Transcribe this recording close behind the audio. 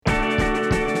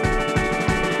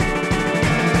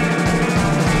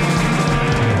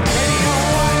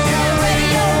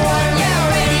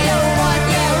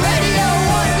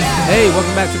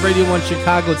Welcome back to Radio 1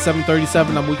 Chicago. It's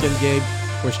 7:37. I'm Weekend Gabe.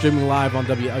 We're streaming live on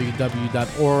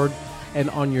WLUW.org and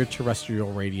on your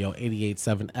terrestrial radio,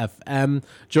 88.7 FM.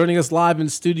 Joining us live in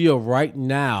studio right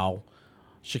now,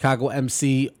 Chicago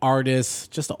MC,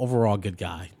 artist, just an overall good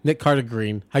guy, Nick Carter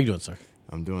Green. How you doing, sir?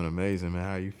 I'm doing amazing, man.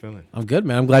 How are you feeling? I'm good,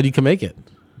 man. I'm glad you can make it.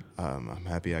 I'm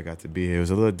happy I got to be here. It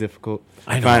was a little difficult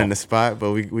I know. finding the spot,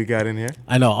 but we got in here.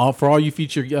 I know. For all you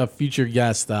future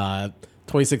guests,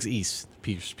 26 East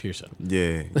Pearson.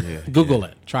 Yeah. Google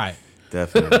it. Try it.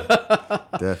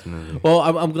 Definitely. Well,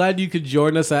 I'm glad you could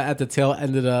join us at the tail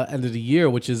end of the year,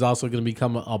 which is also going to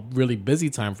become a really busy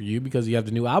time for you because you have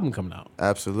the new album coming out.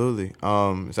 Absolutely.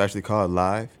 It's actually called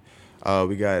Live.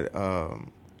 We got a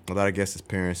lot of guest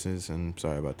appearances, and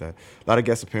sorry about that. A lot of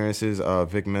guest appearances.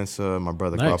 Vic Mensa, my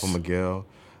brother Nice. Carpal Miguel,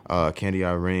 Candy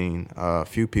Irene, a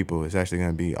few people. It's actually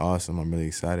going to be awesome. I'm really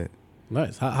excited.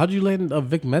 Nice. How'd you land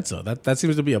Vic Mensa? That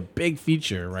seems to be a big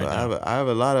feature right now. I have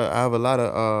a lot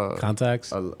of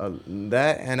Contacts.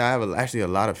 That, and I have actually a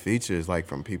lot of features like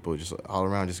from people just all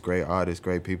around, just great artists,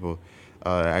 great people.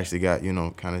 I actually got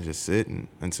kind of just sitting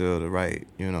until the right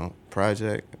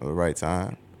project or the right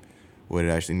time, where it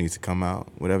actually needs to come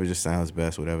out, whatever just sounds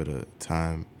best, whatever the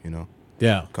time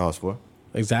Yeah, calls for.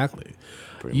 Exactly.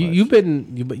 Pretty much.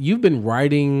 You've been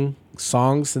writing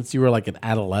songs since you were like an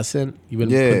adolescent. You've been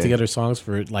putting together songs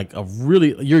for like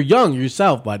you're young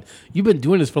yourself, but you've been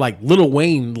doing this for like Lil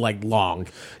Wayne like long.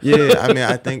 Yeah, I mean,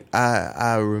 I think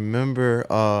I remember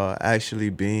actually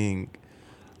being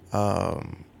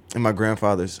in my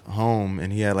grandfather's home,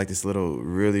 and he had like this little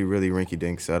really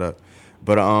rinky-dink setup,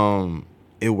 but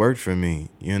it worked for me,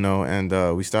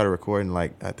 and we started recording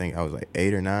like, I think I was like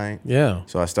 8 or 9. Yeah.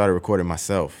 So I started recording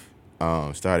myself.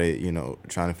 Started,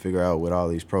 trying to figure out what all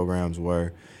these programs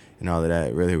were and all of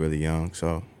that really young.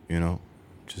 So,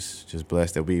 just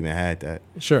blessed that we even had that.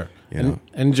 Sure. You know.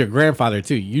 And your grandfather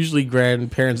too. Usually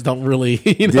grandparents don't really,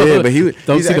 Yeah, but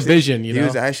don't see the vision, He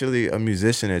was actually a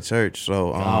musician at church.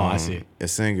 So, I see. A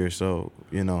singer. So,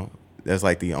 that's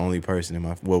like the only person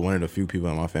one of the few people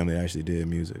in my family that actually did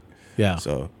music. Yeah.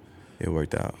 So it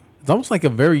worked out. It's almost like a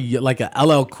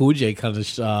LL Cool J kind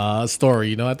of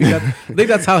story, I think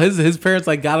that's how his parents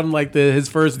like got him like his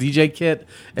first DJ kit,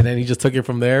 and then he just took it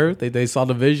from there. They saw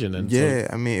the vision, and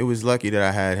I mean, it was lucky that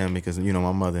I had him because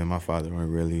my mother and my father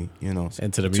weren't really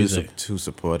into the music too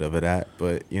supportive of that,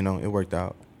 but it worked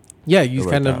out. Yeah, you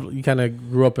kind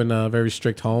of grew up in a very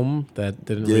strict home that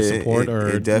didn't really support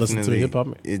or listen to hip hop.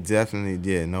 It definitely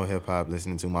did. No hip hop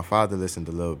listening to. My father listened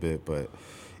a little bit, but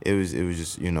it was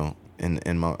just And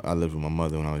I lived with my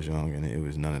mother when I was young, and it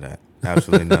was none of that.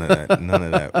 Absolutely none of that. None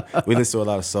of that. We listened to a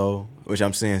lot of soul, which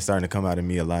I'm seeing starting to come out of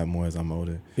me a lot more as I'm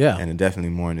older. Yeah. And definitely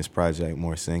more in this project,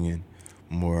 more singing,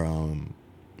 more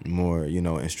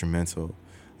instrumental.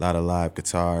 A lot of live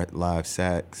guitar, live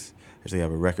sax. Actually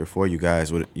have a record for you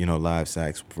guys with live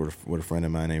sax with a friend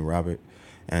of mine named Robert,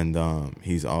 and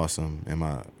he's awesome. And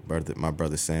my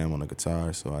brother Sam on the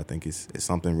guitar. So I think it's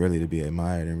something really to be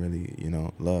admired and really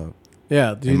loved.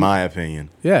 Yeah, in my opinion.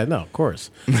 Yeah, no, of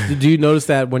course. Do you notice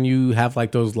that when you have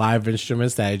like those live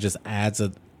instruments that it just adds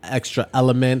an extra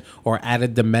element or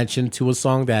added dimension to a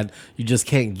song that you just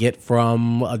can't get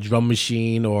from a drum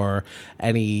machine or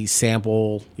any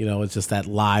sample? It's just that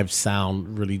live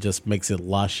sound really just makes it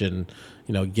lush and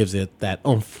gives it that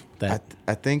oomph.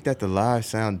 I think that the live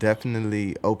sound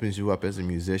definitely opens you up as a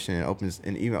musician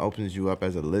and even opens you up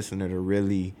as a listener to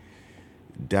really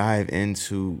dive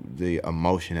into the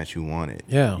emotion that you wanted.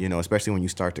 Yeah. Especially when you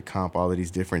start to comp all of these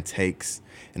different takes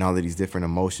and all of these different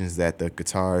emotions that the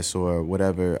guitarist or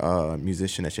whatever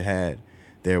musician that you had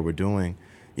there were doing.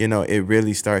 It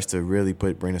really starts to really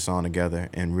bring the song together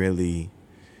and really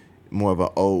more of an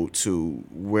ode to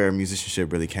where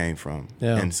musicianship really came from.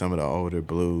 Yeah. And some of the older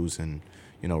blues and,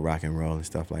 rock and roll and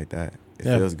stuff like that. It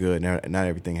feels good. Not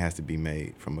everything has to be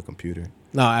made from a computer.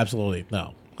 No, absolutely.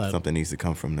 No. Something needs to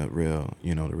come from the real,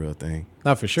 the real thing.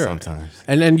 Not for sure. Sometimes.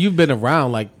 And you've been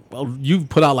around, like, you've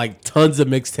put out like tons of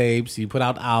mixtapes. You put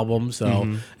out albums.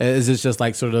 So is this just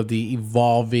like sort of the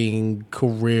evolving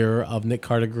career of Nick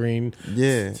Carter Green?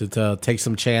 Yeah. To take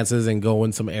some chances and go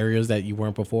in some areas that you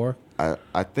weren't before?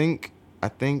 I think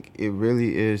it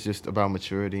really is just about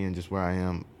maturity and just where I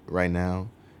am right now.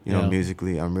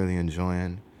 Musically, I'm really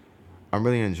enjoying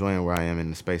where I am in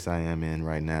the space I am in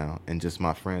right now. And just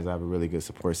my friends, I have a really good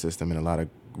support system and a lot of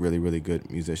really, really good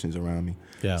musicians around me.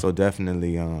 Yeah. So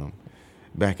definitely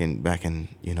back in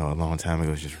a long time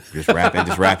ago, just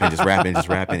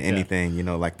rapping, anything,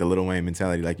 like the Lil Wayne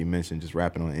mentality, like you mentioned, just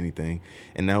rapping on anything.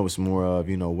 And now it's more of,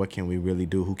 what can we really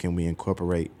do? Who can we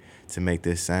incorporate to make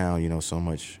this sound, so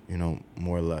much,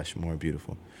 more lush, more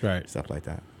beautiful. Right. Stuff like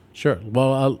that. Sure.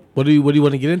 Well, what do you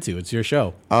want to get into? It's your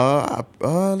show.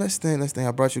 Let's think.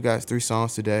 I brought you guys 3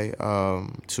 songs today.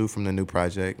 2 from the new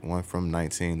project, 1 from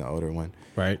 19, the older one.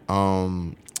 Right.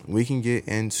 We can get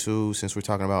into, since we're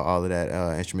talking about all of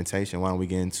that instrumentation, why don't we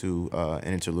get into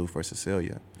an interlude for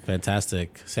Cecilia?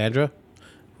 Fantastic. Sandra,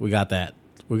 we got that.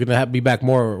 We're going to be back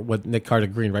more with Nick Carter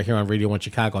Green right here on Radio 1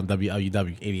 Chicago on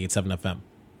WLUW 88.7 FM.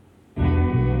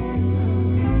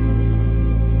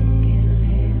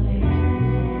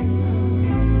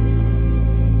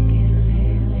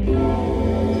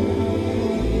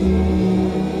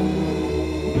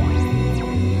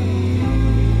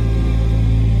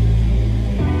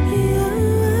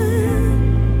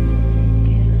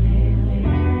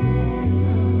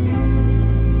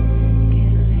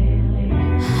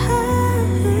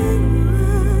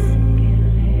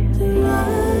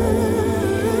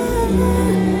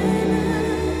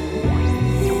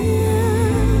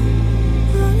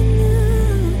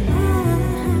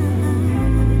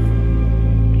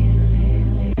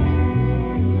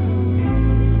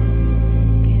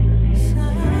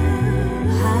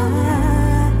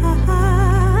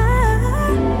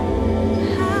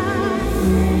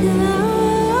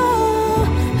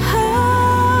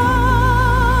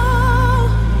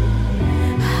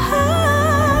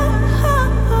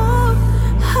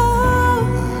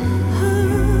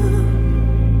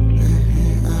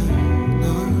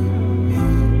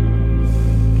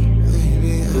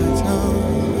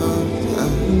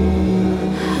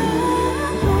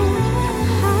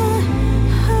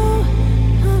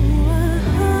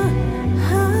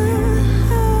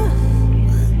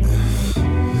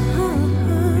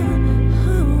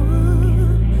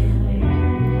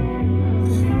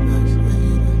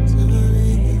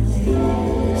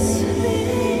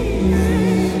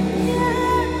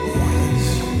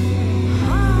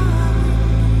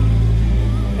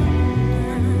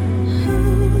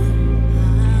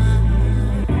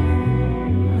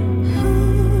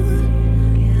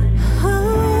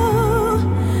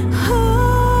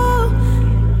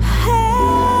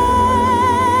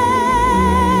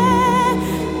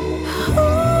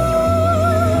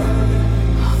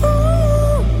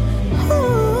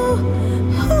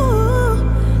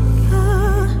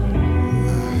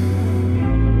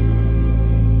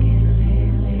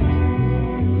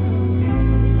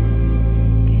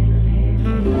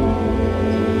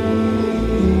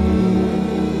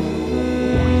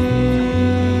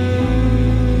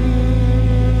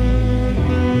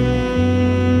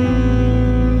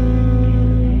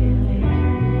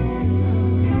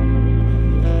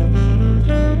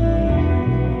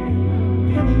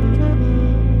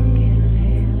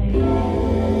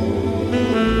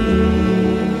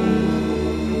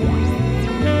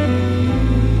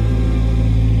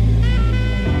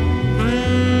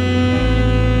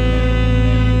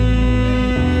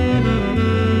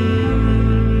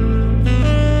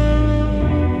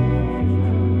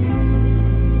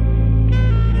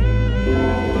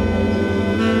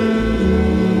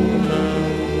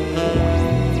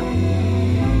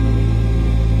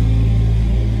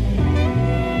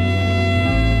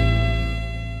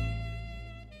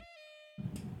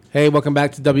 Hey, welcome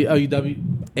back to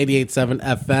WLUW 88.7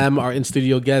 FM. Our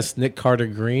in-studio guest, Nick Carter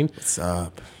Green. What's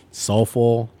up?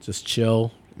 Soulful, just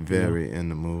chill. Very in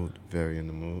the mood. Very in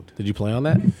the mood. Did you play on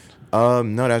that?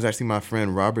 No, that was actually my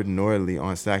friend Robert Norley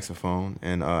on saxophone,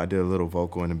 and I did a little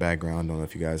vocal in the background. I don't know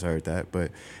if you guys heard that,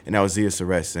 and that was Zia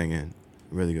Surratt singing.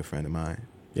 Really good friend of mine.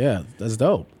 Yeah, that's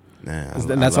dope. Man,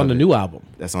 and that's on the new album.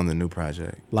 That's on the new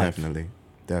project. Live.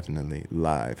 Definitely.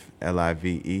 Live. Live.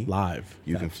 Live.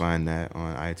 You can find that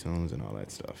on iTunes and all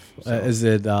that stuff. So, is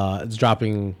it? It's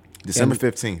dropping December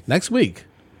 15th. Next week.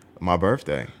 My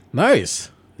birthday.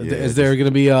 Nice. Yeah, is there going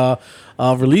to be a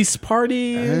release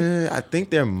party? I think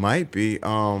there might be.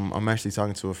 I'm actually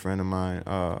talking to a friend of mine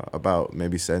about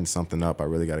maybe setting something up. I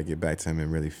really got to get back to him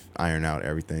and really iron out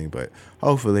everything. But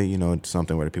hopefully,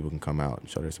 something where the people can come out and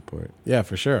show their support. Yeah,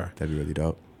 for sure. That'd be really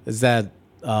dope. Is that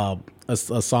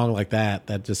a song like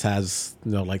that just has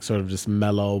like sort of just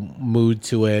mellow mood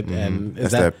to it? Mm-hmm. And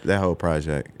is that whole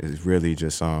project is really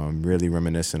just really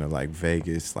reminiscent of like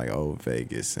Vegas, like old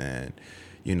Vegas, and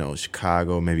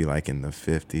Chicago, maybe like in the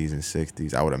 50s and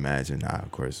 60s, I would imagine. I,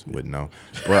 of course, wouldn't know.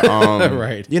 But,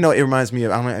 right. It reminds me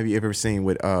of, I don't know, have you ever seen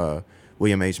with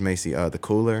William H. Macy, The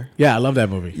Cooler? Yeah, I love that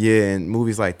movie. Yeah, and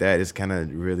movies like that is kind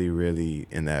of really, really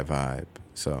in that vibe.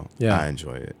 So, yeah. I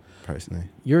enjoy it, personally.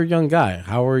 You're a young guy.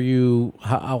 How are you?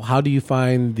 How do you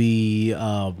find the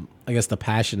I guess the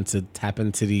passion to tap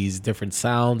into these different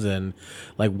sounds, and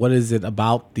like what is it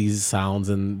about these sounds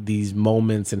and these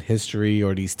moments in history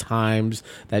or these times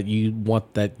that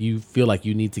you feel like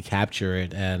you need to capture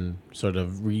it and sort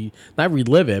of not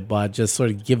relive it, but just sort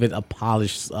of give it a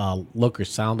polished look or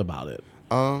sound about it?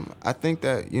 I think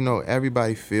that,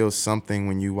 everybody feels something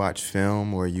when you watch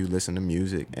film or you listen to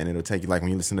music, and it'll take you, like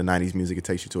when you listen to 90s music, it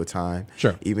takes you to a time.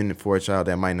 Sure. Even for a child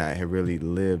that might not have really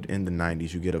lived in the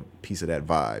 90s, you get a piece of that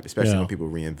vibe, especially when people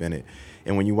reinvent it.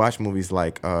 And when you watch movies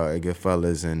like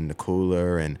Goodfellas and The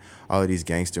Cooler and all of these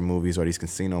gangster movies or these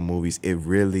casino movies, it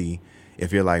really,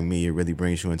 if you're like me, it really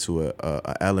brings you into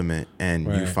a element,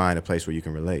 and you find a place where you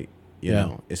can relate. You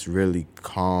know, it's really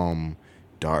calm,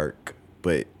 dark,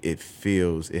 but it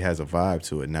has a vibe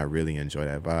to it, and I really enjoy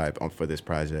that vibe for this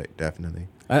project, definitely.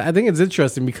 I think it's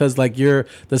interesting because like the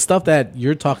stuff that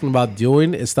you're talking about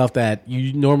doing is stuff that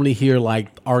you normally hear like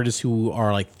artists who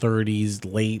are like 30s,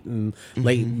 late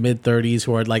mid 30s,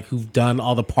 who are like who've done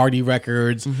all the party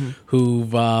records,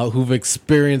 who've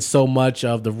experienced so much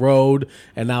of the road,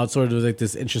 and now it's sort of like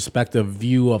this introspective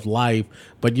view of life.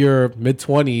 But you're mid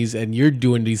 20s and you're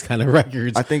doing these kind of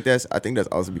records. I think that's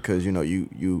also because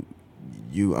you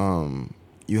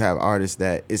have artists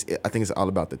that I think it's all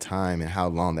about the time and how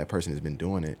long that person has been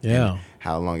doing it. Yeah. And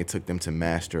how long it took them to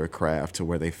master a craft to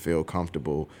where they feel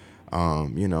comfortable,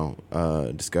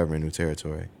 discovering new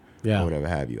territory. Yeah. Or whatever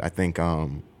have you.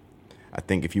 I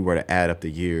think if you were to add up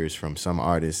the years from some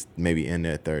artists, maybe in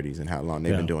their 30s, and how long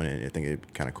they've been doing it, I think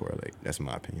it kind of correlate. That's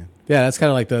my opinion. Yeah, that's kind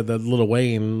of like the Lil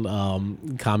Wayne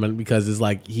comment, because it's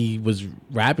like he was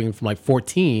rapping from like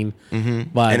 14,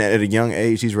 but and at a young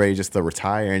age, he's ready just to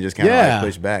retire and just kind of like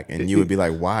push back. And you would be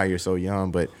like, "Why you're so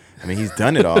young?" But I mean, he's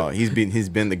done it all. He's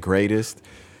been the greatest.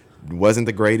 Wasn't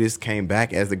the greatest, came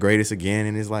back as the greatest again,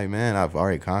 and it's like, man, I've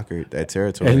already conquered that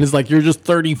territory. And it's like, you're just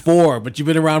 34, but you've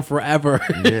been around forever.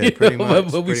 Yeah, pretty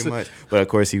much. But of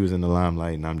course, he was in the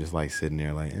limelight, and I'm just like sitting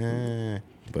there, like,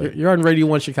 But you're on Radio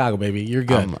 1 Chicago, baby. You're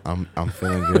good. I'm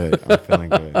feeling good. I'm feeling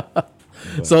good. But.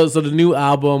 So the new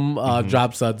album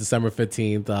drops December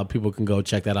 15th. People can go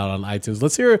check that out on iTunes.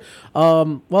 Let's hear.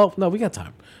 Well, no, we got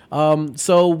time.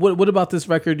 So what about this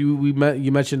record? You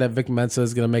mentioned that Vic Mensa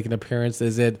is going to make an appearance.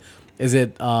 Is it?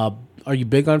 Are you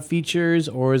big on features,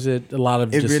 or is it a lot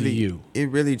of you? It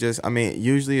really just. I mean,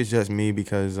 usually it's just me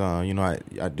because I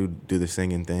do the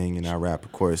singing thing and I rap,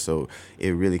 of course. So it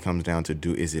really comes down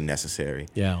to is it necessary?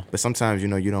 Yeah. But sometimes you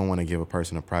don't want to give a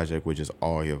person a project with just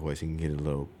all your voice. You can get a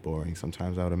little boring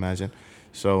sometimes, I would imagine.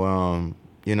 So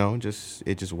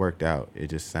it just worked out.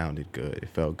 It just sounded good. It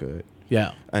felt good.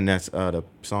 Yeah. And that's the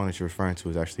song that you're referring to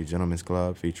is actually Gentleman's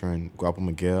Club featuring Guapo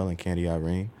Miguel and Candy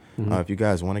Irene. If you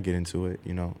guys want to get into it,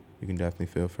 you can definitely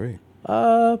feel free. You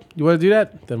want to do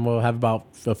that? Then we'll have about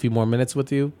a few more minutes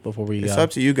with you before we. It's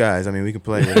up to you guys. I mean, we can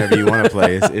play whatever you want to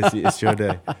play. It's your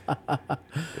day.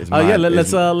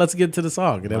 Let's get to the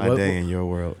song. My day in your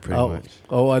world, pretty much.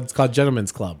 Oh, it's called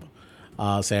Gentleman's Club,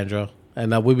 Sandra,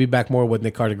 and we'll be back more with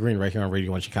Nick Carter Green right here on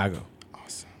Radio 1 Chicago.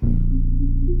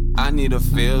 I need a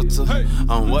filter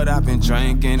on what I've been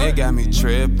drinking. It got me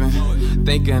tripping,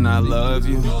 thinking I love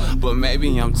you, but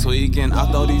maybe I'm tweaking.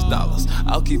 I'll throw these dollars.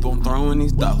 I'll keep on throwing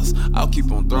these dollars. I'll keep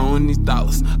on throwing these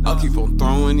dollars. I'll keep on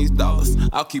throwing these dollars.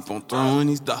 I'll keep on throwing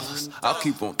these dollars. I'll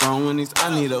keep on throwing these.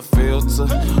 I need a filter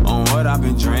on what I've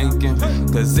been drinking,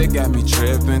 cause it got me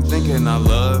tripping, thinking I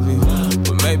love you,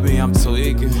 but maybe I'm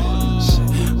tweaking.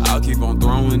 I'll keep on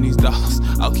throwing these dollars.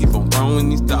 I'll keep on throwing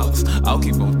these dollars. I'll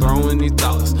keep on throwing these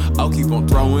dollars. I'll keep on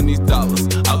throwing these dollars.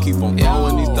 I'll keep on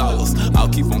throwing these dollars. I'll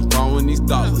keep on throwing these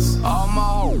dollars. All my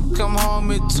hoes come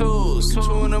home at 2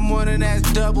 in the morning,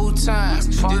 that's double time.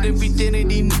 Did everything that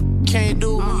these can't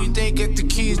do. We think get the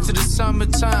keys to the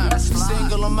summertime.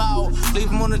 Single them out, leave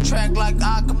them on the track like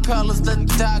acapellas. Let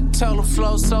the doc tell the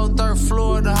flow. So 3rd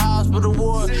floor of the hospital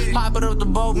ward. Pop it up the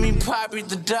boat, me pop it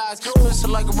the dots. Twist it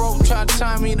like a rope, try to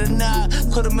tie me to knot.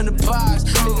 Put them in the box,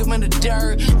 dig them in the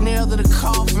dirt. Nailed in the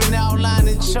coffin,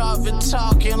 outlining chart and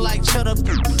talking like shut up and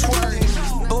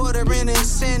twerk. Bordering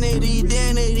insanity,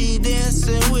 danity,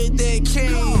 dancing with that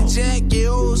cane. Jackie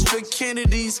O's for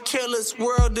Kennedy's killers,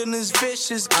 world in this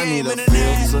vicious game. I need a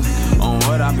filter on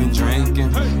what I've been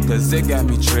drinking, cause it got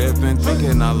me tripping,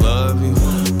 thinking I love you,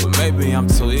 but maybe I'm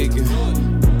tweaking.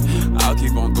 I'll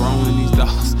keep on throwing these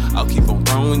dollars. I'll keep on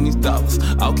throwing these dollars.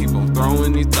 I'll keep on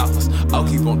throwing these dollars. I'll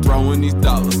keep on throwing these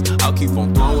dollars. I'll keep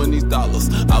on throwing these dollars.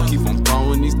 I'll keep on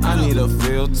throwing these. I need a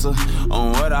filter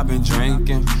on what I've been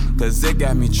drinking, cause it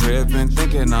got me tripping,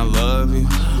 thinking I love you,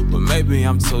 but maybe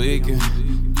I'm tweaking.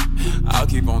 I'll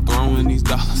keep on throwing these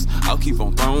dollars. I'll keep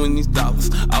on throwing these dollars.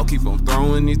 I'll keep on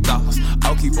throwing these dollars.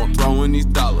 I'll keep on throwing these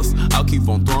dollars. I'll keep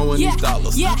on throwing these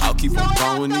dollars. I'll keep on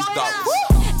throwing these dollars.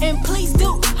 And please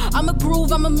do. I'ma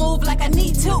groove, I'ma move like I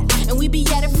need to. And we be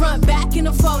at it front, back in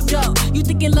the photo. You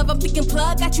thinking love, I'm thinking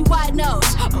plug, got you wide nose.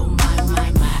 Oh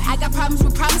my. I got problems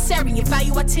with promissory and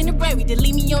value itinerary to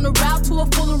lead me on a route to a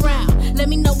full around. Let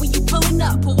me know when you pulling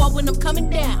up, pull up when I'm coming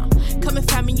down. Come and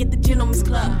find me at the Gentleman's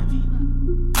Club.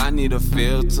 I need a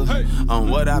filter on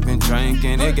what I've been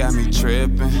drinking. It got me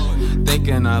tripping,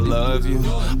 thinking I love you,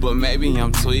 but maybe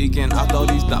I'm tweaking. I'll throw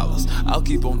these dollars. I'll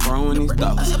keep on throwing these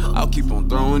dollars. I'll keep on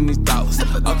throwing these dollars.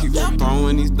 I'll keep on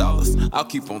throwing these dollars. I'll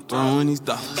keep on throwing these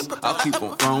dollars. I'll keep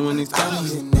on throwing these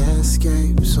dollars. I need an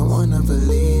escape, someone I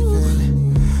believe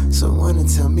in. Someone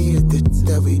to tell me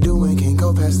that we doing can't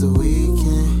go past the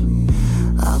weekend.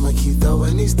 I'ma keep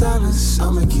throwing these dollars.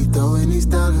 I'ma keep throwing these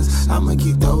dollars. I'ma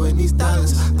keep throwing these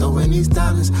dollars. Throwing these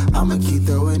dollars. I'ma keep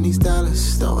throwing these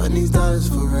dollars. Throwing these dollars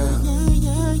for real.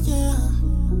 Yeah.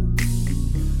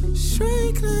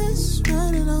 Shrinkless,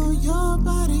 raining on your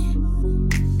body.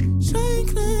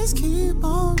 Shrinkless, keep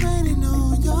on raining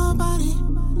on your body.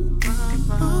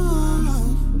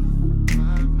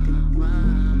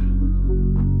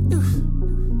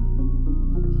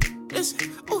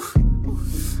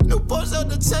 New boys out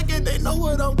the tech and they know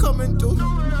what I'm coming through.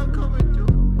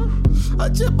 I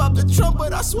chip off the trunk,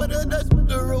 but I swear that that's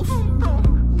the roof.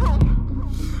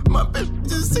 My bitch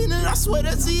just seen it, I swear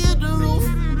that she hit the roof.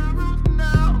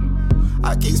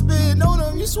 I keep spitting on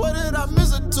them, you swear that I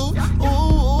miss it too.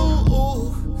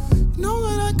 Ooh. You know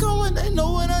when I come when they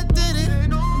know when I did it.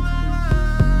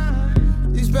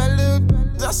 These bad little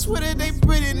bitches, I swear that they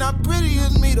pretty, not pretty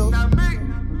as me though.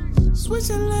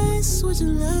 Switching lanes,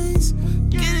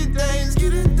 get it dames.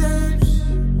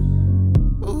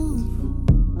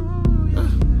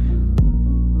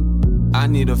 I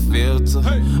need a filter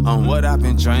on what I've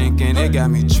been drinking. It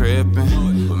got me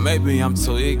tripping, but maybe I'm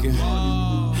tweaking.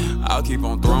 I'll keep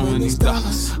on throwing these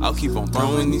dollars. I'll keep on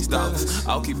throwing these dollars.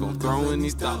 I'll keep on throwing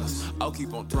these dollars. I'll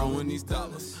keep on throwing these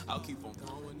dollars. I'll keep on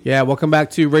throwing. Yeah, welcome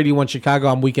back to Radio 1 Chicago.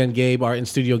 I'm Weekend Gabe, our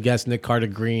in-studio guest, Nick Carter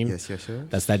Green. Yes.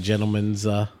 That's that Gentleman's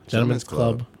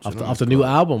Club. Off the new Club.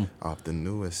 album. Off the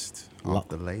newest, off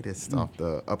the latest, off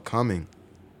the upcoming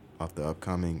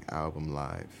album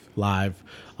Live.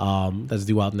 That's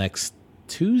due out next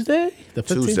Tuesday? The 15th?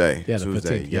 Tuesday. Yeah, the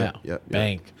Tuesday. 15th. Yep.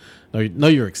 Bank. No,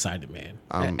 you're excited, man.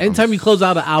 Anytime you close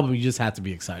out an album, you just have to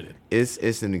be excited.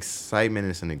 It's an excitement,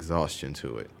 it's an exhaustion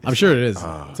to it. I'm sure it is.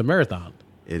 It's a marathon.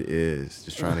 It is.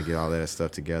 Just trying to get all that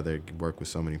stuff together, work with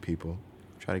so many people,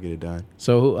 try to get it done.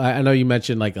 So I know you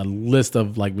mentioned like a list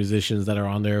of like musicians that are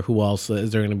on there. Who else?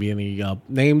 Is there going to be any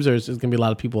names, or is there going to be a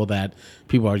lot of people that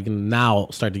people are going to now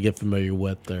start to get familiar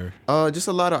with? Or just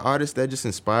a lot of artists that just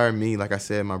inspire me. Like I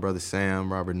said, my brother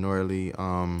Sam, Robert Norley,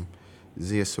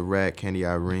 Zia Surratt, Candy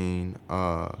Irene,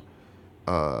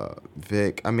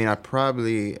 Vic. I mean,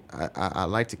 I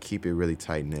like to keep it really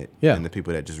tight knit. Yeah. And the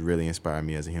people that just really inspire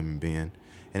me as a human being.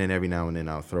 And then every now and then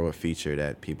I'll throw a feature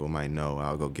that people might know.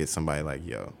 I'll go get somebody like,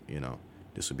 yo,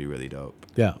 this would be really dope.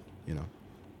 Yeah.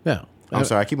 Yeah. I'm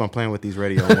sorry, I keep on playing with these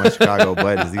Radio 1 Chicago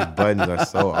buttons. These buttons are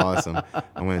so awesome.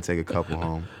 I'm going to take a couple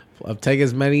home. Take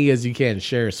as many as you can.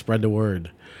 Share, spread the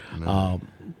word.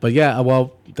 But yeah,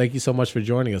 well, thank you so much for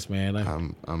joining us, man.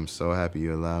 I'm so happy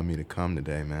you allowed me to come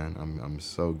today, man. I'm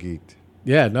so geeked.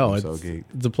 Yeah, no, so geeked.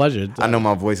 It's a pleasure. I know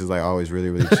my voice is like always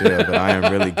really, really chill, but I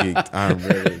am really geeked. I'm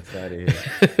really excited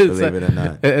here. Believe it or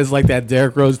not. It's like that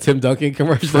Derrick Rose, Tim Duncan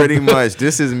commercial. Pretty much.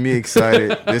 This is me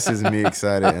excited.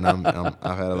 And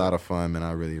I've had a lot of fun, man.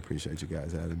 I really appreciate you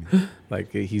guys having me.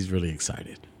 Like, he's really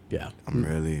excited. Yeah. I'm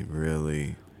really,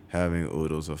 really having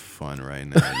oodles of fun right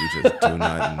now. You just do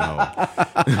not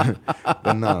know.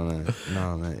 But no,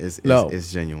 man.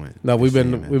 It's genuine. No, we've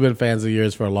genuine. been fans of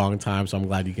yours for a long time, so I'm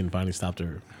glad you can finally stop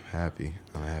there. I'm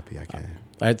happy I can.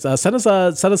 All right, set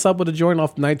us up with a joint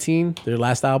off 19, their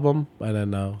last album,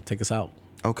 and then take us out.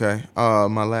 Okay.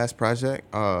 My last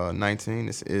project, 19.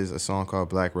 This is a song called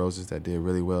Black Roses that did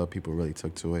really well. People really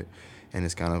took to it, and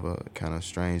it's kind of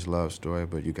strange love story.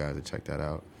 But you guys will check that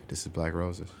out. This is Black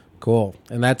Roses. Cool.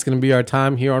 And that's going to be our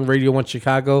time here on Radio 1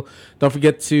 Chicago. Don't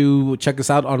forget to check us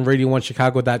out on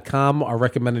radio1chicago.com. Our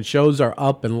recommended shows are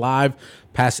up and live,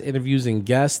 past interviews and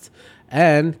guests.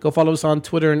 And go follow us on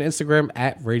Twitter and Instagram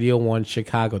at Radio 1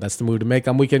 Chicago. That's the move to make.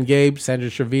 I'm Weekend Gabe,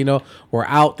 Sandra Trevino. We're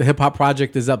out. The Hip Hop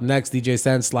Project is up next. DJ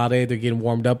Sen, Slade, they're getting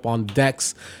warmed up on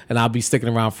decks. And I'll be sticking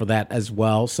around for that as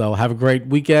well. So have a great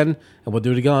weekend. And we'll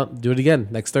do it again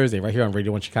next Thursday right here on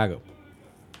Radio 1 Chicago.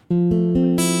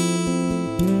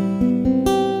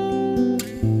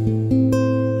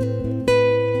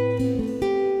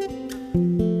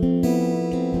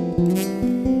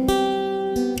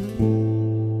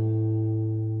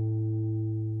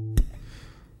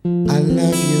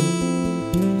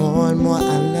 one more,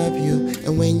 I love you.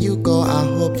 And when you go, I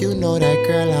hope you know that,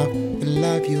 girl, I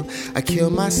love you. I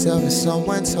killed myself if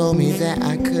someone told me that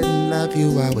I couldn't love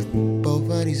you. I would both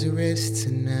of these wrists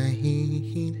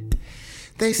tonight.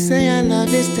 They say our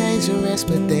love is dangerous,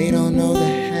 but they don't know the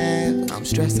half. I'm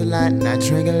stressed a lot and I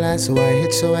drink a lot, so I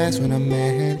hit your ass when I'm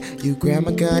mad. You grab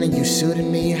my gun and you shoot at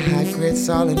me, hot grits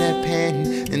all in that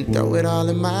pan, and throw it all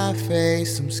in my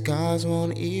face. Some scars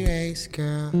won't erase,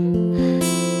 girl.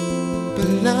 But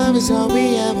love is all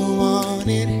we ever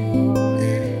wanted.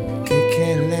 Could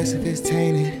care less if it's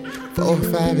tainted. 4 or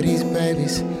 5 of these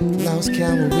babies, lost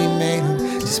count when we made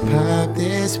them. Just pop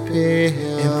this pill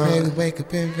and pray we wake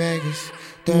up in Vegas.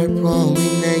 Dirt wrong, we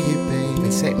naked, baby.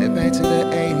 Take me back to the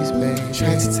 80s, baby.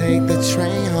 Tried to take the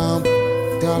train home,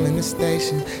 all in the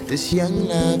station. This young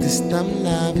love, this dumb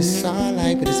love, it's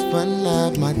alright, but it's fun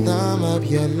love. My thumb up,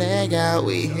 your leg out,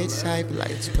 we hitchhike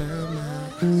like 12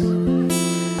 miles.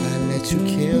 I'd let you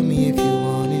kill me if you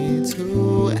wanted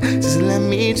to. Just let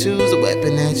me choose the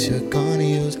weapon that you're gonna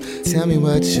use. Tell me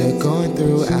what you're going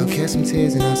through. I'll catch some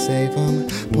tears and I'll save them.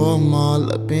 Pour them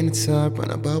all up in the tub.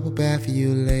 Run a bubble bath for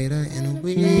you later in a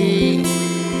week.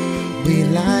 We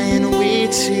lie and we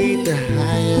cheat. The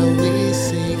higher we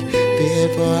seek, fear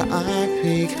for our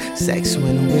peak. Sex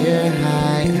when we're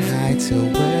high, high till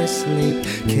we're asleep.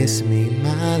 Kiss me,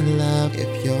 my love,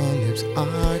 if your lips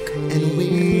are clean. And we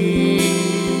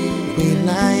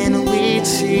lie and we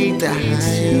cheat. The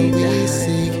higher we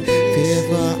seek, fear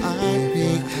for our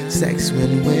peak. Sex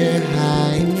when we're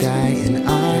high, die in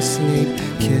our sleep.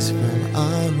 Kiss from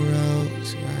our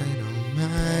rose, right on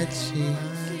my cheek,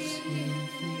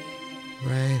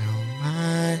 right on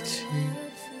my cheek,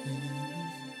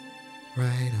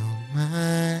 right on